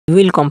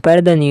We will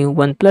compare the new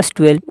OnePlus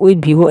 12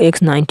 with Vivo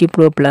X90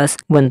 Pro Plus.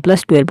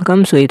 OnePlus 12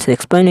 comes with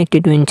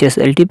 6.82 inches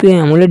LTPO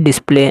AMOLED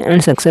display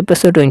and success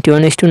ratio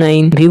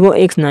 21:9. Vivo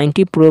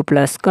X90 Pro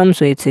Plus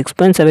comes with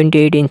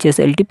 6.78 inches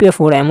LTPO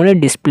 4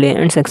 AMOLED display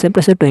and success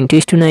ratio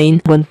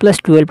 20:9. OnePlus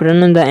 12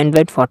 run on the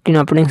Android 14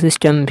 operating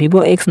system.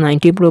 Vivo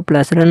X90 Pro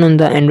Plus run on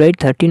the Android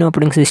 13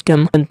 operating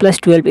system. OnePlus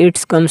 12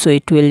 it comes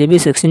with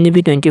 12GB,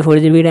 16GB,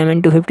 24GB RAM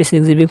and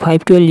 256GB,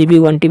 512GB,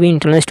 1TB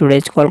internal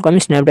storage.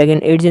 Qualcomm Snapdragon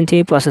 8 Gen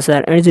 3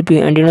 processor and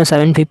GPU Adreno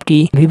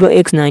 750. Vivo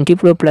X90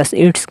 Pro Plus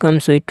it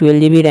comes with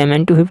 12GB RAM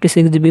and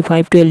 256GB,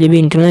 512GB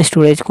internal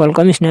storage.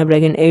 Qualcomm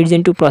Snapdragon 8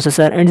 Gen 2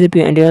 processor and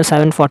GPU Adreno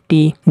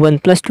 740.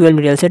 OnePlus 12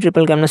 real set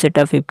triple camera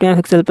setup,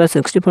 50MP plus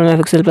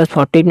 64MP plus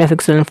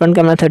 48MP front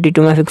camera,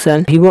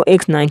 32MP. Vivo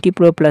X90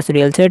 Pro Plus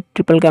real set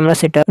triple camera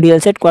setup,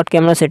 real set quad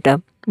camera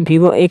setup.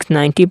 Vivo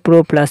X90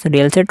 Pro Plus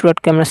real set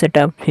quad camera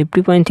setup,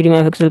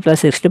 50.3MP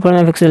plus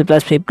 64MP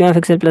plus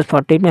 50MP plus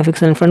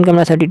 48MP front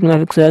camera,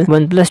 32MP.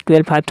 OnePlus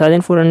 12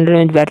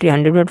 5400mAh battery,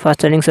 100W fast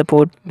charging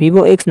support.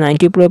 Vivo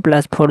X90 Pro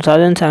Plus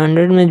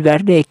 4700mAh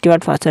battery,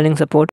 80W fast charging support.